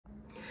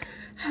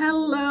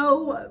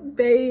Hello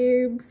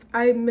babes,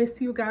 I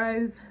miss you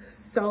guys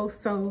so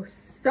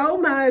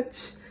much.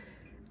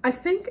 I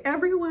think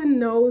everyone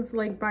knows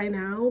like by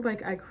now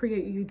like I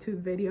create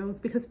YouTube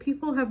videos because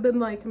people have been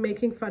like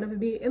making fun of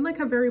me in like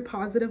a very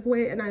positive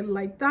way, and I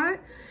like that.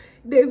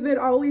 They've been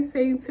always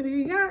saying to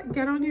me, yeah,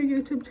 get on your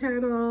YouTube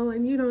channel,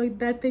 and you know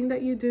that thing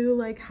that you do,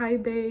 like hi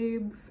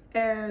babes,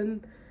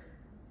 and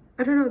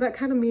I don't know, that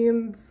kind of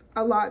means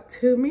a lot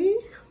to me.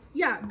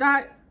 Yeah,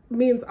 that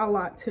means a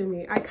lot to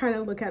me. I kind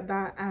of look at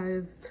that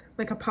as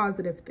like a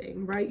positive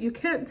thing, right? You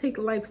can't take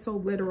life so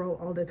literal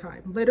all the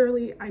time.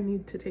 Literally, I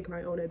need to take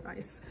my own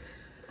advice.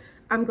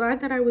 I'm glad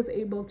that I was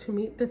able to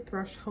meet the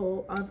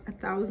threshold of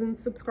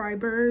 1,000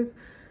 subscribers.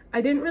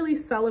 I didn't really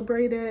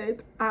celebrate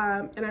it,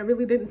 and I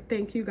really didn't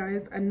thank you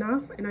guys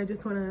enough, and I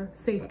just want to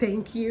say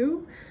thank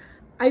you.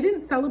 I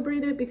didn't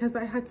celebrate it because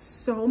I had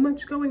so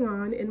much going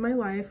on in my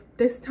life.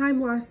 This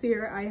time last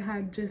year, I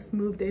had just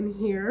moved in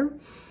here,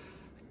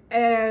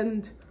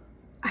 and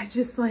I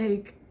just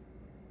like,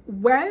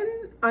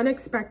 when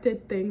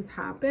unexpected things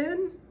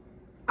happen,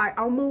 I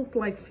almost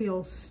like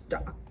feel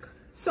stuck.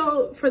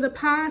 So for the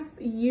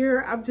past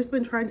year, I've just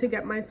been trying to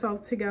get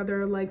myself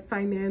together, like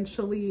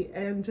financially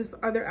and just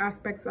other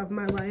aspects of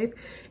my life.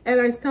 And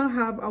I still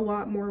have a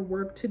lot more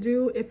work to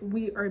do if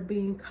we are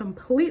being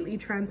completely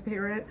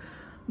transparent.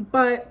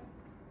 But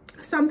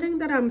something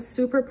that I'm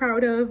super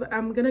proud of,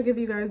 I'm gonna give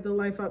you guys the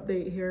life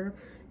update here,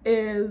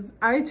 is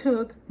I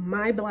took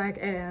my black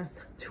ass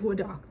to a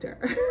doctor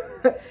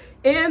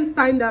and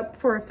signed up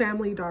for a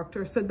family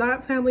doctor. So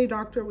that family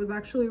doctor was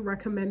actually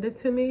recommended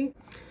to me.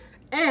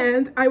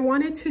 And I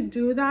wanted to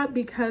do that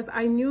because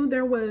I knew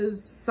there was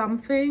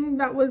something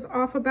that was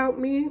off about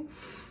me.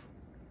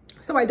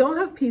 So I don't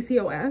have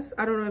PCOS.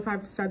 I don't know if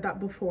I've said that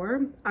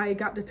before. I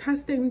got the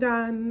testing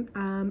done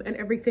and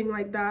everything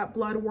like that,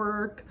 blood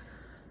work.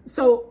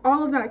 So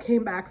all of that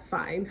came back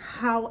fine.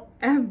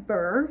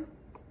 However,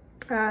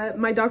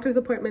 my doctor's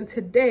appointment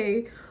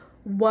today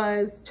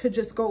was to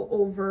just go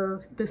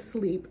over the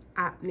sleep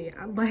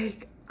apnea.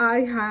 Like, I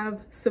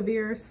have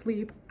severe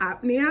sleep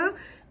apnea,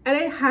 and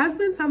it has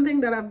been something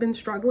that I've been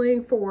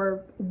struggling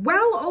for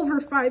well over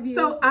 5 years.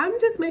 So I'm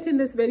just making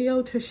this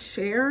video to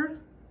share.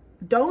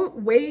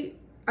 Don't wait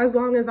as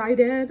long as I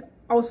did.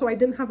 Also, I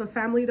didn't have a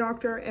family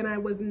doctor, and I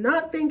was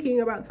not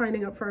thinking about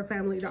signing up for a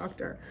family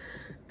doctor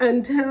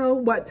until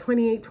what,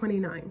 28,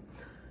 29.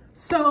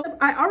 So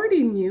I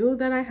already knew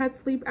that I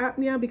had sleep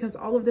apnea because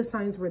all of the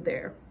signs were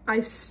there. I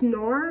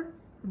snore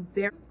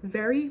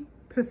very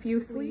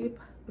profusely,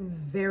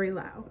 very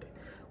loud.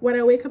 When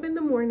I wake up in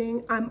the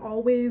morning, I'm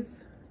always,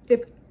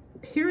 if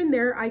here and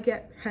there I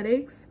get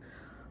headaches,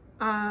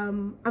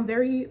 I'm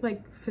very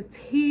like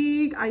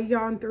fatigued. I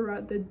yawn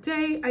throughout the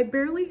day. I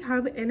barely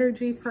have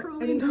energy for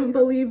anything. Don't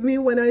believe me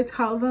when I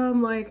tell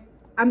them, like,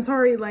 I'm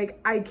sorry, like,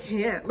 I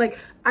can't. Like,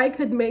 I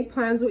could make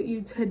plans with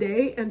you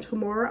today, and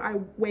tomorrow I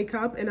wake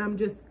up and I'm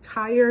just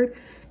tired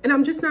and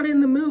I'm just not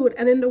in the mood.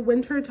 And in the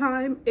winter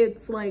time,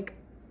 it's like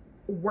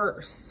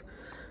worse.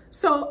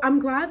 So I'm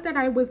glad that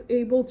I was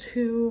able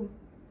to,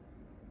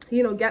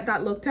 you know, get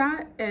that looked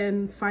at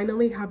and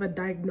finally have a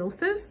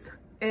diagnosis.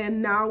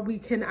 And now we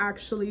can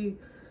actually,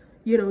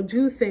 you know,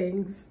 do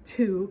things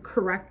to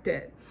correct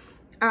it.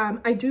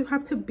 I do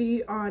have to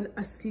be on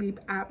a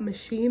sleep app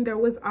machine. There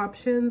was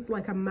options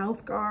like a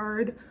mouth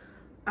guard,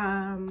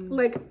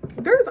 like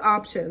there's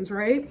options,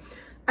 right?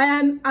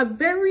 And a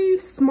very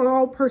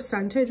small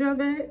percentage of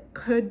it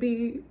could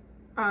be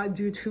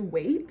due to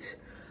weight,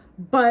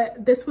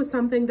 but this was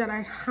something that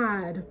I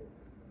had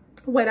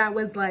when I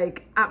was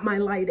like at my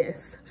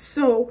lightest.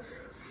 So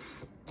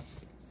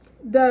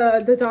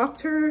the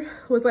doctor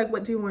was like,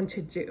 what do you want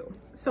to do?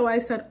 So I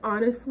said,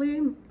 honestly,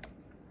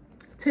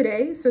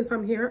 today, since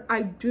I'm here,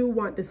 I do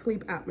want the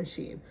sleep app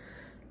machine.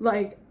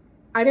 Like,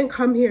 I didn't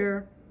come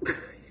here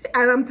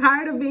and I'm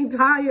tired of being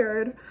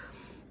tired.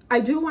 I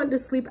do want the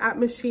sleep app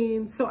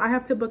machine, so I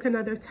have to book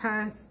another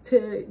test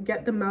to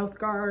get the mouth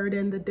guard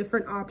and the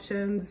different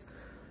options.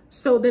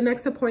 So the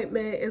next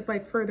appointment is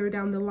like further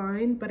down the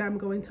line, but I'm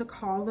going to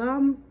call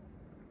them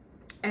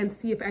and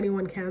see if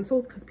anyone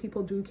cancels, because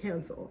people do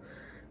cancel.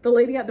 The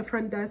lady at the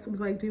front desk was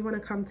like, do you want to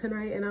come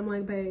tonight? And I'm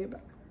like, babe,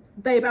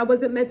 I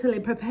wasn't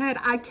mentally prepared.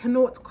 I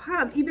cannot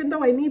come, even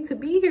though I need to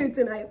be here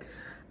tonight.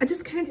 I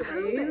just can't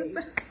come.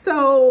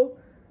 So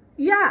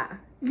yeah,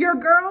 your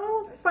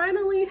girl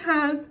finally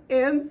has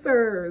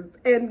answers.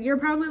 And you're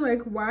probably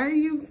like, why are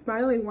you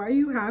smiling? Why are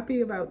you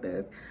happy about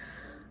this?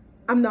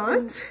 I'm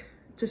not.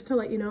 Just to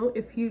let you know,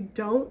 if you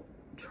don't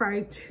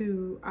try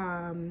to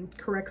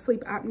correct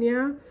sleep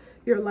apnea,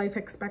 your life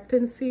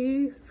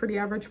expectancy for the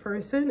average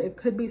person, it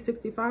could be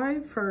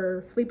 65.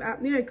 For sleep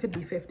apnea, it could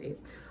be 50.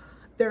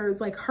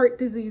 There's like heart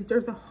disease,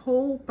 there's a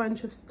whole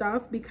bunch of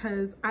stuff,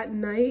 because at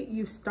night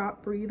you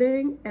stop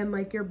breathing and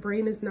like your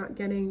brain is not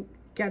getting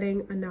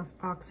enough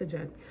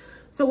oxygen.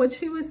 So what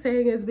she was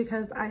saying is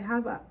because I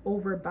have an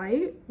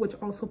overbite, which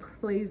also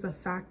plays a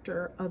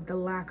factor of the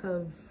lack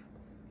of,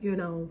 you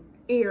know,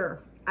 air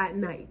at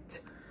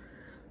night.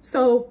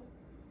 So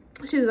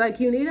she's like,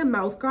 you need a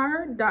mouth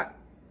guard that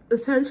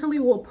essentially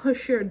will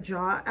push your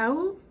jaw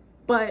out,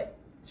 but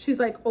she's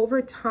like,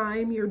 over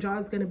time your jaw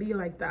is going to be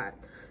like that,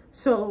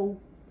 so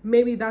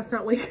maybe that's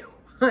not what you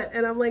want.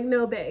 And I'm like,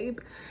 no babe,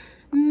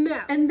 no.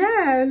 And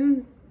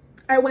then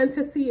I went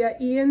to see an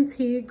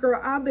ENT. Girl,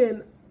 I've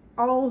been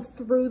all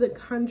through the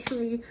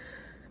country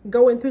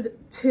going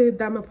to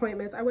them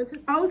appointments. I went to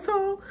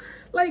also,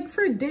 like,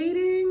 for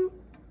dating,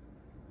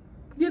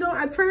 you know,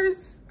 at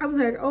first I was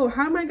like, oh,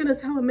 how am I gonna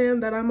tell a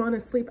man that I'm on a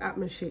sleep app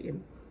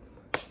machine?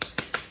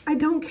 I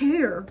don't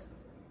care.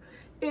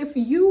 If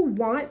you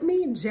want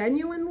me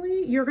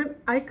genuinely,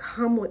 I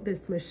come with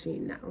this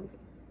machine now.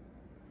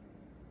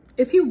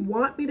 If you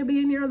want me to be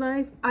in your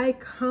life, I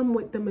come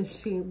with the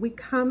machine. We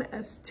come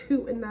as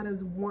two and not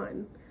as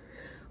one.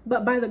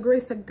 But by the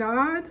grace of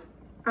God,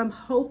 I'm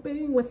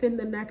hoping within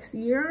the next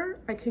year,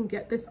 I can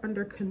get this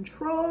under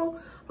control.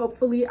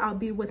 Hopefully I'll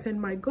be within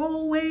my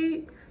goal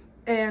weight,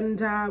 and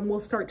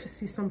we'll start to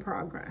see some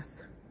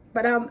progress.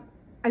 But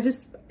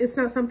it's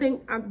not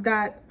something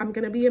that I'm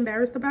gonna be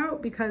embarrassed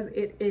about, because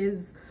it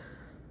is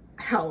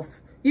health.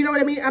 You know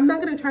what I mean? I'm not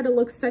gonna try to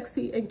look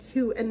sexy and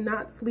cute and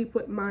not sleep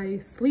with my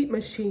sleep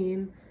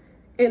machine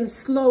and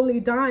slowly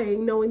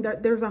dying knowing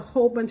that there's a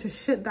whole bunch of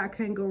shit that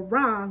can go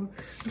wrong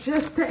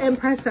just to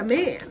impress a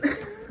man.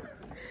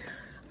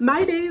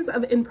 My days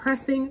of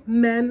impressing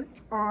men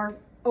are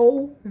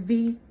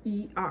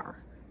O-V-E-R.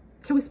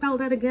 Can we spell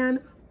that again?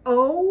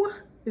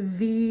 O-V-E-R.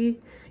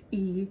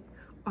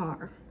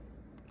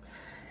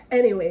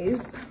 Anyways,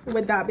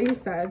 with that being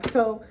said,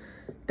 so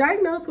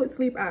diagnosed with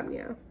sleep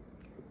apnea.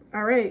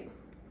 All right,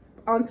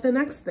 on to the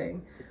next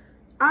thing.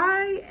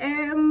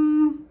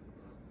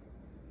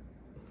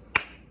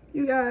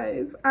 You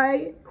guys,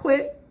 I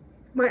quit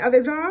my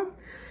other job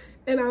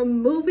and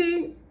I'm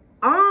moving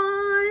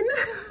on.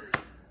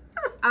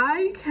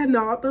 I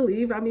cannot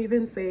believe I'm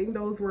even saying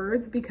those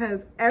words,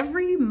 because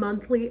every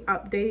monthly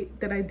update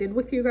that I did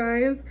with you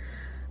guys,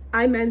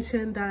 I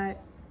mentioned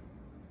that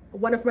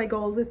one of my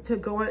goals is to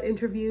go on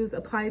interviews,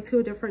 apply to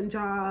a different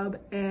job,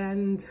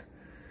 and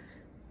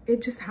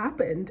it just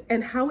happened.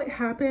 And how it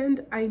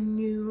happened, I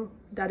knew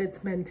that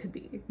it's meant to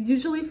be.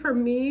 Usually for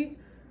me,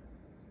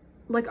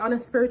 like on a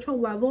spiritual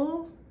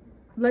level,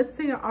 let's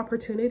say an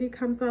opportunity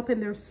comes up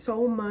and there's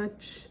so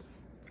much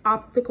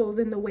obstacles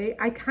in the way,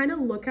 I kind of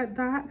look at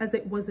that as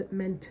it wasn't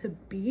meant to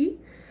be.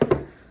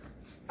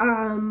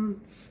 And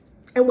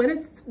when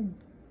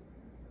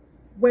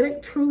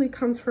it truly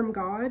comes from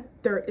God,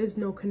 there is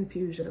no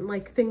confusion.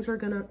 Like, things are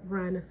gonna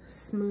run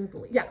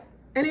smoothly. Yeah.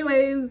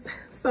 Anyways,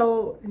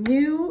 so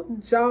new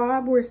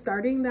job, we're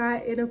starting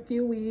that in a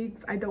few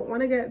weeks. I don't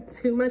want to get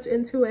too much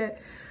into it,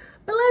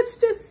 but let's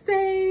just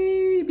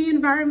say the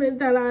environment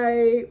that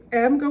I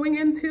am going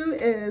into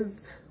is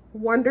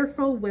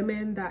wonderful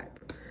women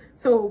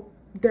so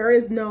there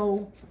is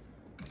no,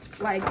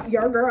 like,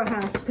 your girl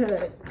has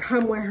to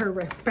come with her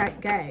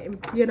respect game,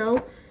 you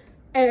know?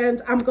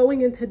 And I'm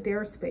going into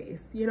their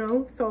space, you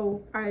know?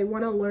 So I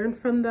want to learn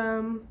from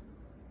them.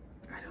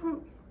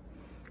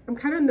 I'm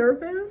kind of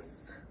nervous,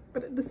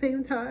 but at the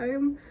same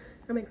time,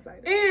 I'm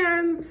excited.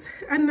 And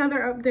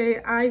another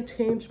update, I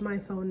changed my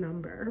phone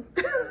number.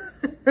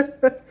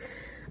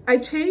 I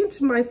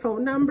changed my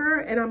phone number,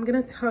 and I'm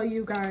gonna tell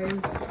you guys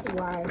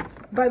why.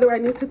 By the way, I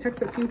need to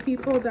text a few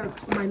people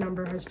that my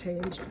number has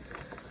changed.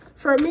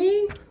 For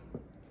me,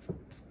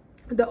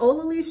 the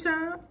old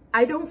Alicia,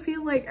 I don't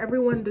feel like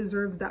everyone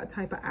deserves that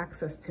type of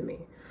access to me.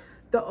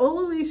 The old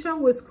Alicia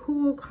was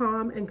cool,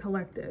 calm, and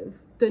collective.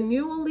 The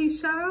new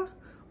Alicia,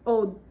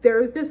 oh,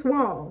 there's this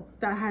wall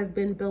that has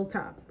been built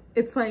up.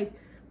 It's like,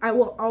 I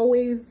will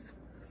always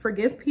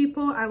forgive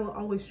people, I will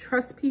always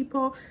trust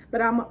people,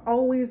 but I'm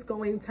always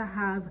going to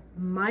have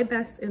my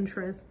best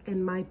interest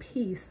and my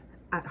peace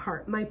at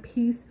heart. My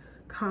peace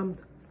comes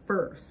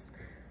first.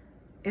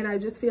 And I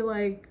just feel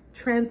like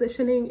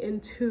transitioning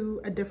into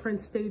a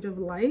different stage of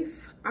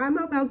life. I'm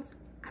about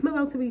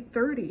to be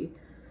 30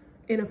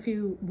 in a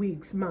few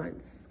weeks,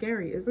 months.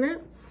 Scary, isn't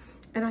it?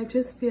 And I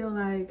just feel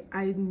like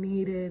I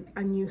needed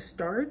a new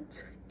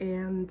start,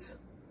 and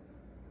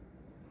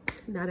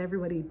not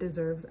everybody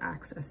deserves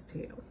access to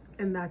you.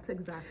 And that's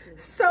exactly.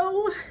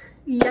 So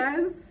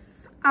yes,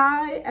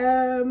 I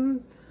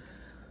am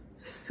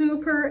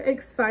super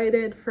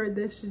excited for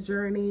this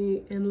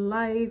journey in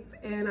life,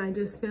 and I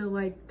just feel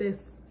like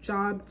this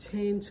job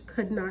change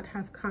could not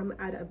have come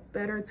at a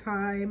better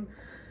time.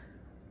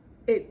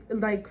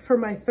 Like, for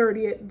my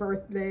 30th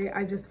birthday,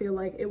 I just feel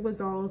like it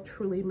was all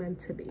truly meant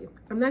to be.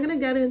 I'm not gonna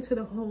get into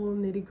the whole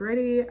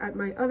nitty-gritty at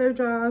my other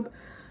job,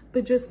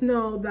 but just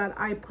know that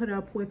I put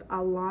up with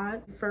a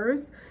lot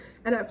first.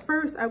 And at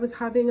first I was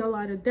having a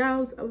lot of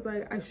doubts. I was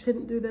like, I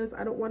shouldn't do this.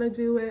 I don't want to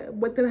do it.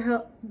 What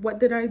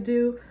did I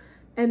do?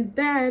 And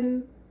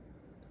then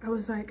I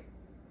was like,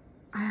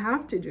 I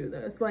have to do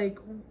this. Like,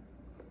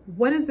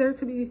 what is there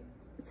to be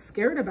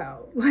scared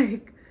about?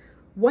 Like,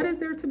 what is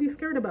there to be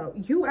scared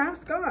about? You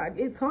ask God.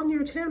 It's on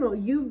your channel.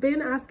 You've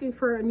been asking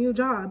for a new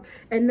job,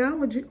 and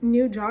now a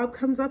new job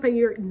comes up and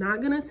you're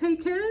not gonna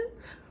take it.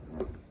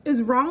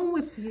 is wrong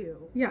with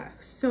you? Yeah,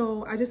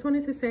 so I just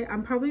wanted to say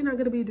I'm probably not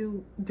gonna be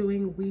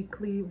doing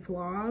weekly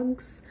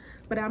vlogs,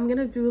 but I'm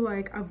gonna do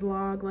like a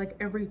vlog like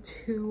every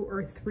 2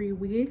 or 3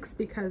 weeks,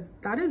 because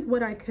that is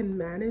what I can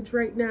manage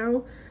right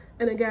now.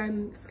 And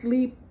again,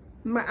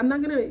 I'm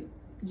not gonna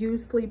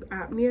use sleep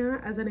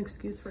apnea as an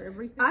excuse for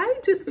everything. I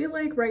just feel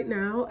like right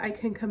now I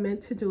can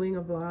commit to doing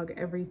a vlog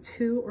every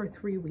 2 or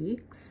 3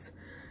 weeks.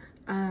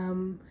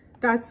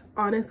 That's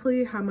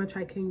honestly how much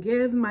I can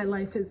give. My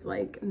life is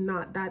like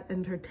not that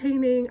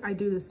entertaining. I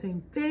do the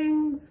same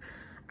things.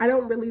 I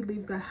don't really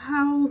leave the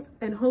house,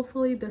 and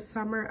hopefully this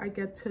summer I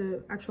get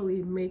to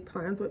actually make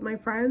plans with my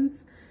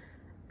friends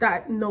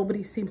that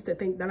nobody seems to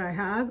think that I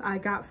have. I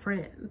got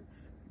friends,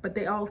 but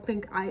they all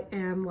think I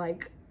am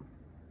like,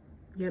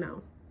 you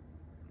know,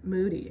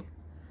 moody.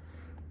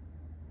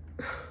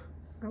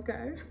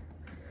 Okay.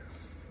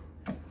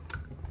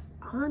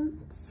 On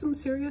some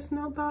serious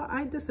note though,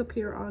 I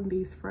disappear on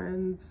these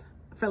friends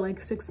for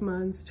like 6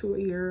 months to a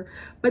year,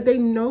 but they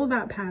know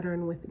that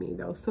pattern with me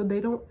though, so they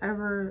don't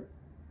ever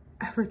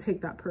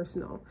take that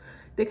personal.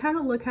 They kind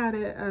of look at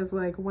it as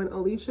like, when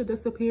Alicia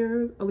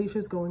disappears,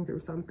 Alicia's going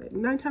through something.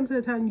 9 times out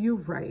of 10, you're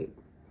right,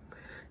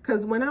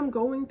 because when I'm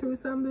going through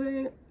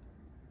something,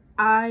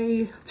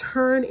 I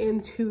turn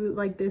into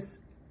like this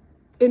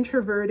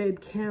introverted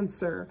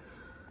Cancer.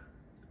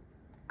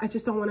 I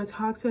just don't want to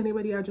talk to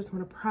anybody. I just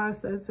want to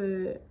process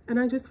it. And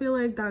I just feel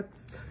like that's...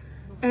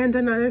 And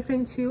another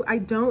thing too, I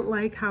don't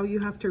like how you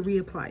have to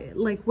reapply it.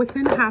 Like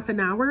within half an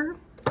hour,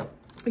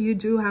 you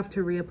do have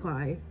to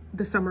reapply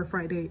the Summer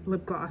Friday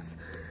lip gloss.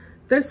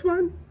 This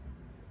one,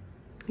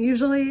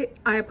 usually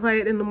I apply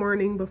it in the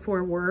morning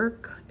before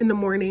work, in the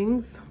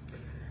mornings.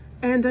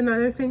 And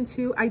another thing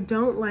too, I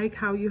don't like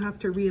how you have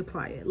to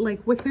reapply it.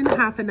 Like within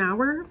half an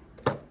hour,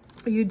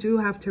 you do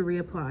have to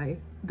reapply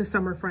the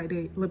Summer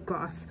Friday lip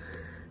gloss.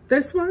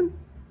 This one,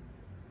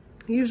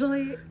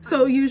 usually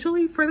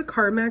for the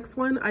Carmex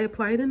one, I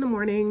apply it in the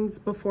mornings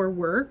before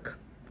work.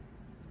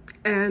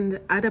 And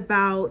at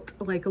about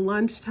like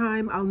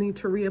lunchtime, I'll need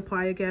to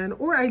reapply again,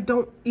 or I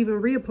don't even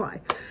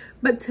reapply.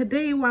 But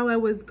today, while I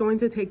was going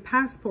to take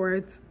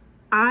passports,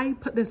 I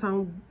put this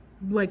on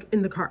like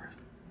in the car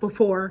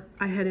before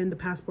I head into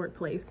passport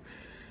place.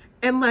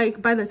 And like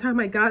by the time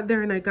I got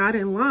there and I got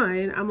in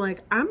line, I'm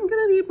like, I'm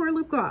gonna need more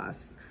lip gloss.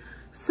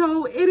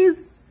 So it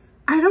is,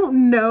 I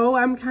don't know,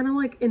 I'm kind of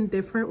like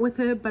indifferent with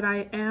it, but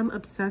I am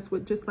obsessed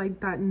with just like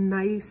that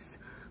nice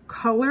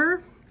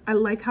color. I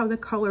like how the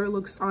color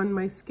looks on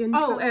my skin.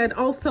 Oh, and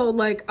also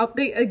like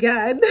update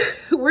again.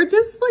 We're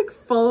just like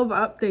full of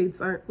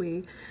updates, aren't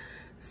we?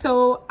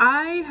 So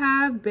I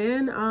have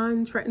been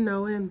on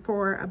tretinoin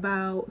for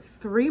about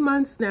 3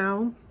 months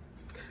now.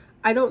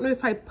 I don't know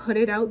if I put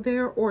it out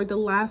there or the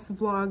last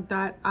vlog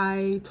that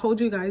I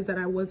told you guys that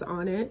I was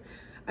on it.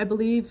 I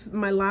believe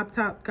my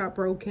laptop got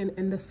broken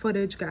and the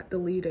footage got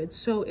deleted.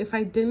 So if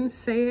I didn't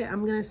say it,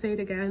 I'm gonna say it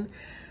again.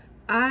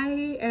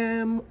 I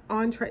am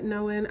on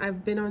tretinoin.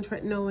 I've been on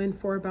tretinoin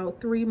for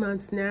about 3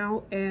 months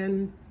now,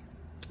 and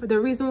the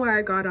reason why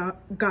I got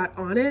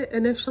on it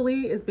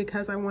initially is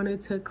because I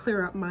wanted to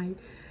clear up my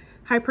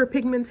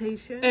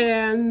hyperpigmentation,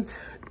 and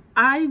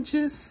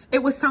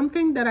it was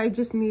something that I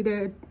just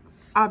needed,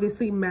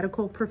 obviously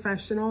medical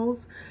professionals,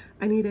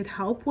 I needed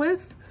help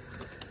with.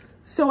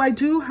 So I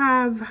do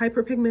have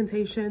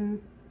hyperpigmentation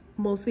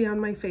mostly on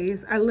my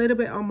face, a little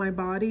bit on my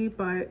body,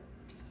 but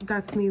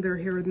that's neither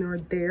here nor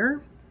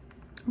there.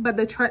 But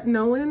the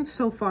tretinoin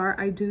so far,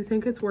 I do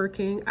think it's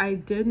working. I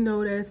did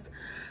notice,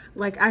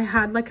 like I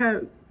had like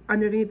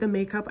underneath the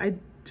makeup, I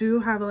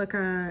did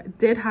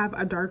have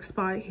a dark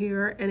spot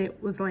here, and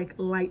it was like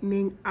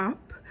lightening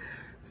up.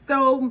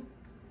 So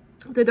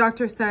the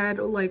doctor said,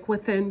 like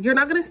you're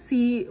not gonna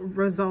see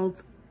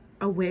results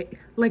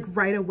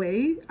right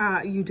away.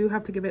 You do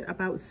have to give it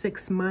about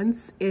 6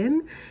 months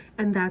in,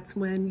 and that's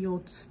when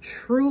you'll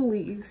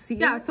truly see.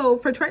 Yeah, so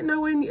for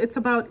tretinoin, it's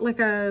about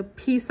like a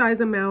pea-size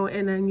amount,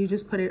 and then you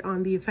just put it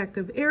on the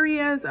affected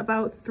areas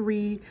about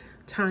 3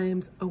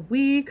 times a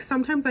week.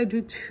 Sometimes I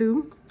do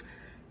 2.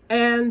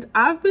 And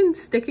I've been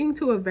sticking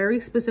to a very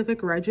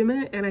specific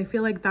regimen, and I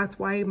feel like that's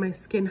why my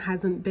skin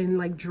hasn't been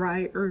like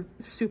dry or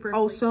super.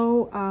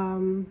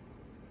 Also,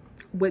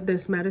 with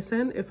this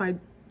medicine, if I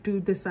do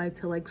decide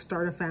to like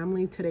start a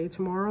family today,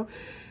 tomorrow,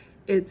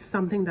 it's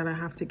something that I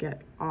have to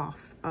get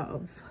off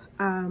of.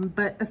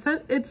 But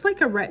it's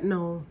like a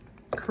retinol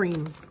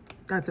cream.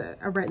 That's it,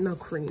 a retinol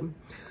cream.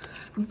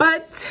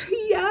 But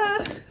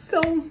yeah,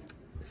 so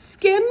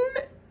skin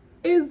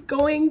is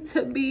going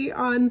to be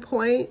on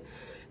point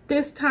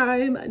this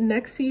time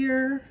next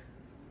year.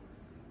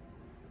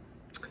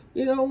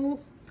 You know,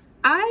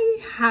 I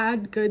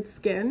had good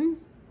skin,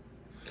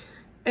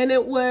 and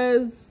it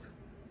was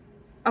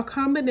a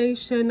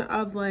combination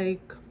of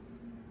like,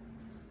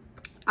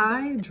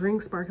 I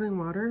drink sparkling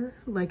water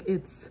like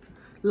it's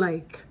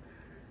like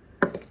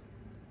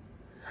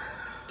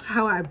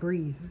how I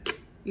breathe,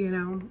 you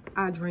know.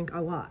 I drink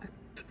a lot,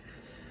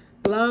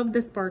 love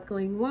the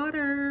sparkling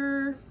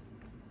water.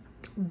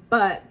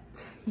 But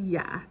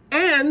yeah.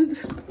 And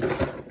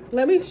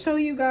let me show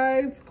you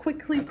guys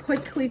quickly.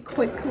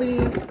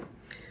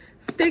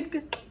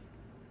 Stick,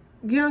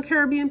 you know,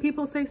 Caribbean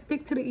people say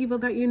stick to the evil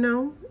that you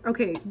know.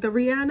 Okay, the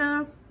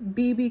Rihanna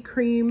BB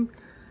cream.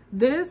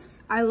 This,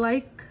 I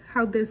like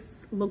how this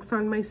looks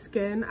on my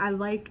skin. I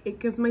like it,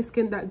 gives my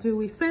skin that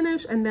dewy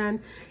finish, and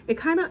then it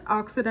kind of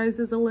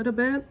oxidizes a little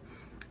bit.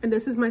 And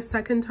this is my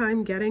second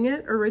time getting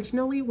it.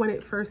 Originally, when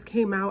it first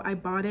came out, I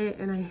bought it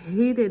and I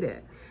hated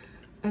it.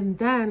 And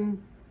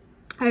then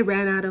I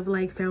ran out of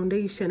like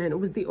foundation, and it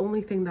was the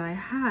only thing that I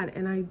had.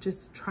 And I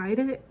just tried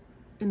it,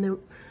 and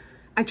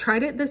I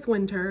tried it this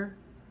winter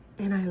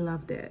and I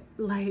loved it.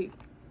 Like,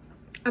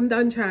 I'm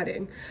done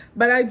chatting,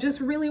 but I just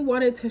really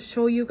wanted to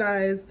show you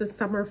guys the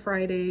Summer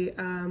Friday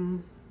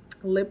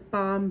lip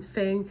balm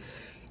thing.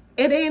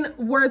 It ain't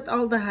worth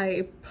all the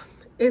hype.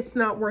 It's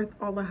not worth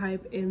all the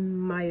hype in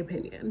my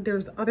opinion.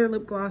 There's other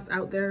lip gloss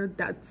out there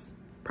that's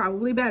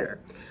probably better.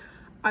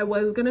 I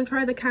was gonna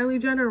try the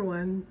Kylie Jenner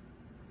one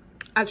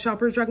at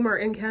Shoppers Drug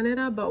Mart in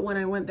Canada, but when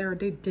I went there,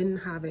 they didn't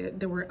have it.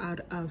 They were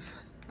out of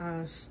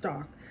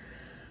stock.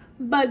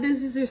 But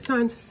this is your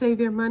sign to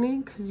save your money,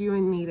 because you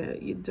ain't need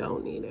it. You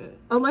don't need it.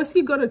 Unless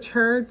you go to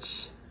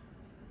church,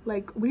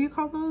 like, what do you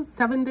call those?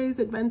 7 Days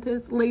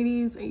Adventist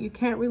ladies, and you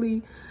can't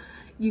really,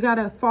 you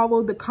gotta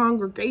follow the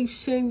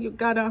congregation. You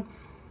gotta,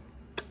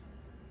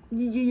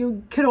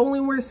 you can only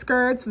wear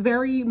skirts,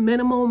 very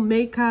minimal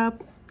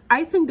makeup.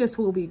 I think this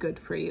will be good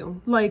for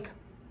you. Like,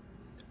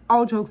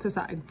 all jokes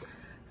aside,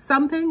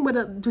 something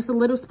with just a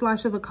little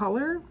splash of a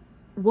color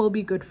will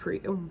be good for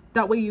you.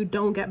 That way you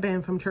don't get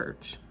banned from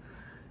church.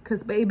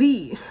 Because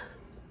baby,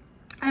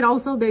 and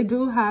also they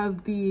do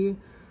have the,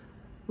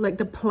 like,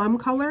 the plum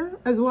color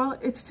as well.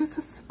 It's just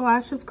a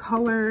splash of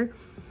color,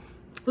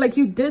 like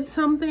you did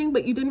something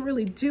but you didn't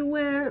really do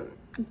it.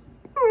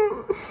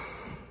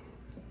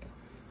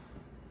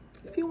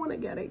 If you want to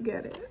get it,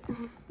 get it.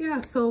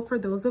 Yeah, so for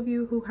those of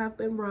you who have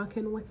been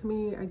rocking with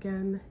me,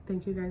 again,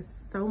 thank you guys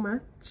so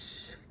much.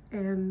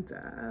 And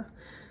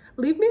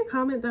leave me a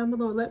comment down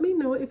below. Let me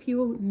know if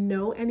you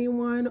know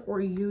anyone or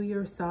you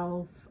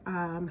yourself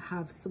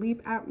have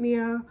sleep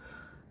apnea.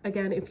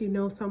 Again, if you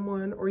know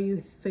someone or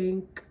you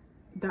think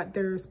that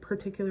there's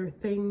particular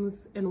things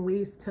and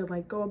ways to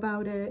like go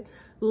about it,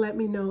 let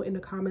me know in the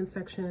comment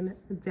section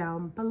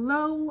down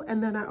below.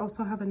 And then I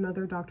also have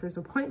another doctor's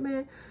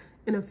appointment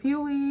in a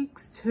few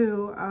weeks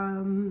to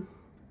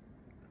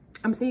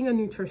I'm seeing a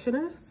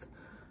nutritionist.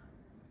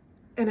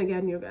 And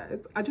again, you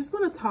guys, I just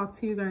want to talk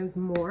to you guys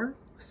more.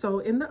 So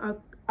in the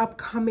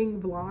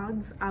upcoming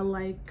vlogs, I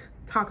like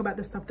talk about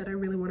the stuff that I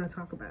really want to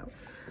talk about.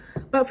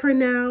 But for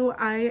now,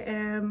 I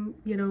am,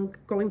 you know,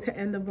 going to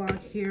end the vlog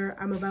here.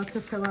 I'm about to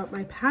fill out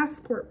my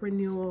passport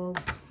renewal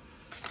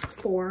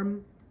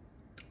form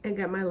and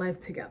get my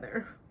life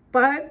together.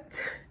 But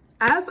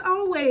as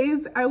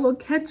always, I will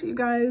catch you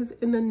guys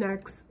in the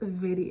next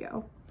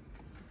video.